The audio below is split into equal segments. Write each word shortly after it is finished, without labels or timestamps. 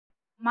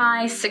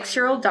My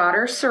 6-year-old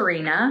daughter,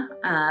 Serena,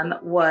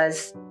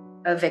 was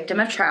a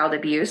victim of child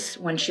abuse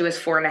when she was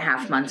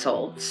 4.5 months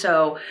old.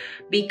 So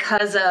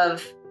because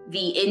of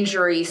the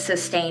injuries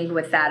sustained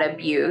with that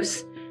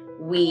abuse,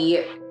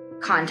 we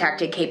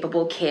contacted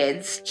Capable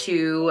Kids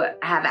to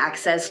have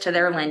access to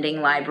their lending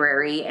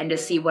library and to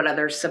see what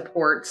other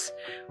supports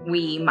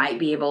we might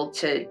be able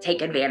to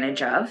take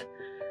advantage of.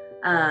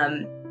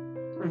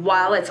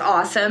 While it's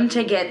awesome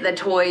to get the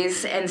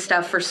toys and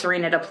stuff for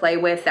Serena to play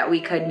with that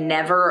we could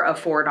never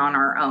afford on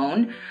our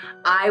own,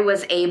 I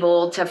was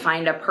able to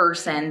find a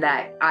person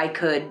that I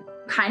could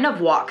kind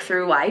of walk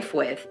through life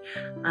with.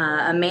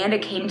 Amanda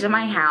came to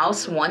my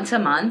house once a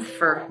month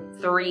for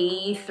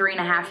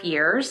 3.5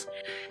 years.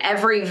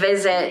 Every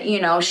visit,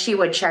 she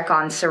would check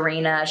on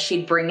Serena.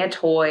 She'd bring a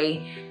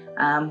toy.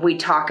 We'd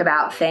talk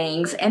about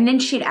things, and then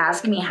she'd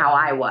ask me how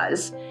I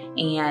was.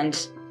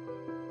 And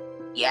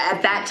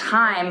at that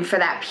time, for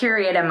that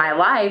period in my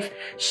life,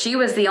 she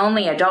was the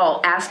only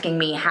adult asking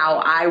me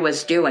how I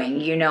was doing.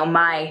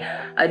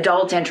 My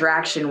adult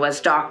interaction was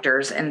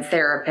doctors and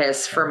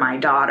therapists for my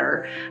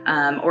daughter,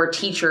 or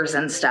teachers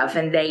and stuff,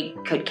 and they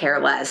could care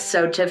less.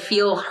 So to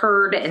feel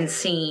heard and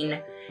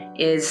seen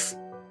is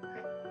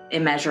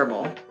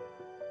immeasurable.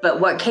 But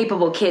what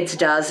Capable Kids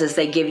does is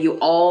they give you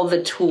all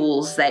the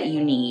tools that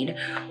you need,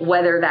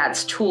 whether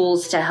that's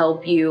tools to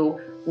help you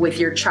with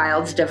your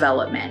child's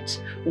development,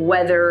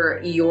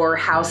 whether your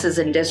house is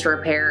in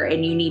disrepair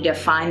and you need to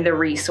find the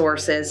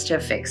resources to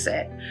fix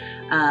it.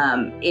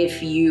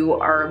 If you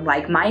are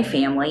like my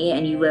family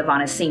and you live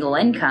on a single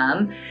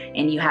income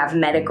and you have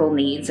medical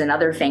needs and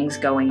other things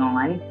going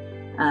on,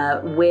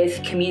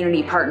 with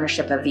Community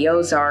Partnership of the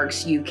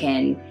Ozarks, you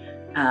can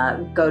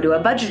go to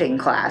a budgeting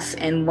class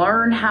and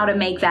learn how to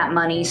make that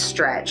money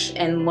stretch,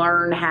 and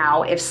learn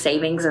how, if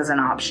savings is an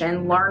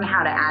option, learn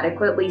how to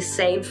adequately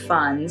save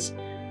funds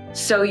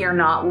so you're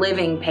not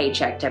living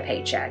paycheck to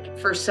paycheck.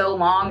 For so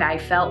long, I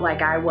felt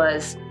like I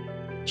was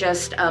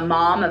just a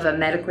mom of a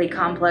medically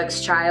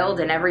complex child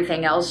and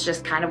everything else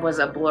just kind of was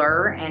a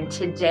blur. And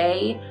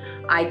today,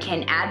 I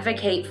can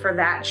advocate for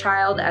that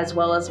child as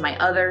well as my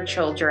other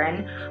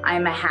children.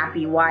 I'm a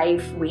happy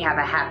wife, we have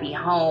a happy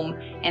home,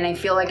 and I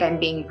feel like I'm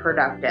being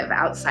productive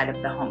outside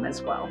of the home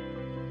as well.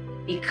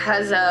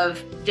 Because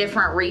of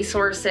different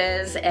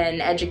resources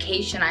and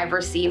education I've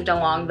received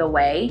along the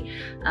way,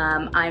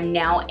 I'm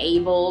now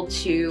able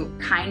to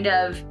kind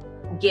of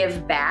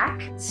give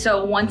back.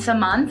 So once a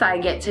month, I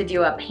get to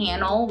do a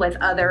panel with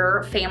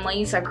other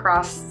families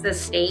across the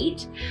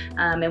state,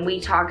 and we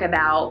talk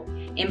about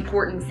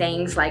important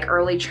things like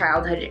early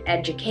childhood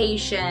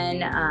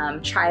education,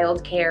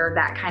 childcare,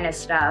 that kind of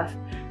stuff.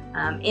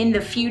 In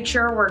the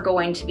future, we're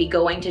going to be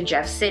going to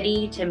Jeff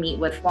City to meet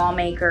with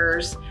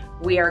lawmakers.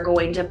 We are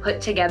going to put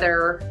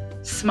together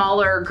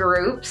smaller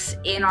groups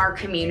in our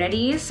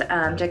communities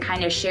to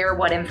kind of share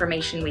what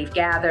information we've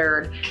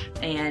gathered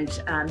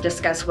and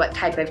discuss what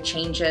type of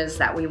changes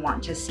that we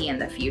want to see in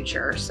the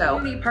future. So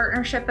the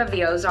Partnership of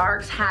the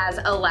Ozarks has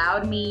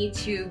allowed me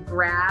to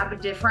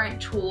grab different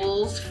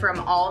tools from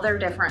all their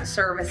different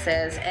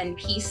services and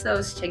piece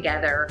those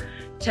together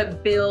to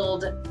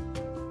build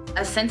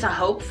a sense of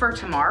hope for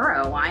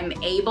tomorrow. I'm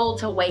able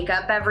to wake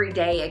up every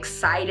day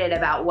excited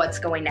about what's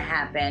going to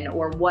happen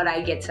or what I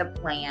get to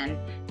plan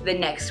the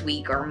next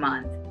week or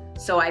month.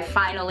 So I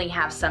finally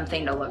have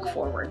something to look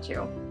forward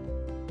to.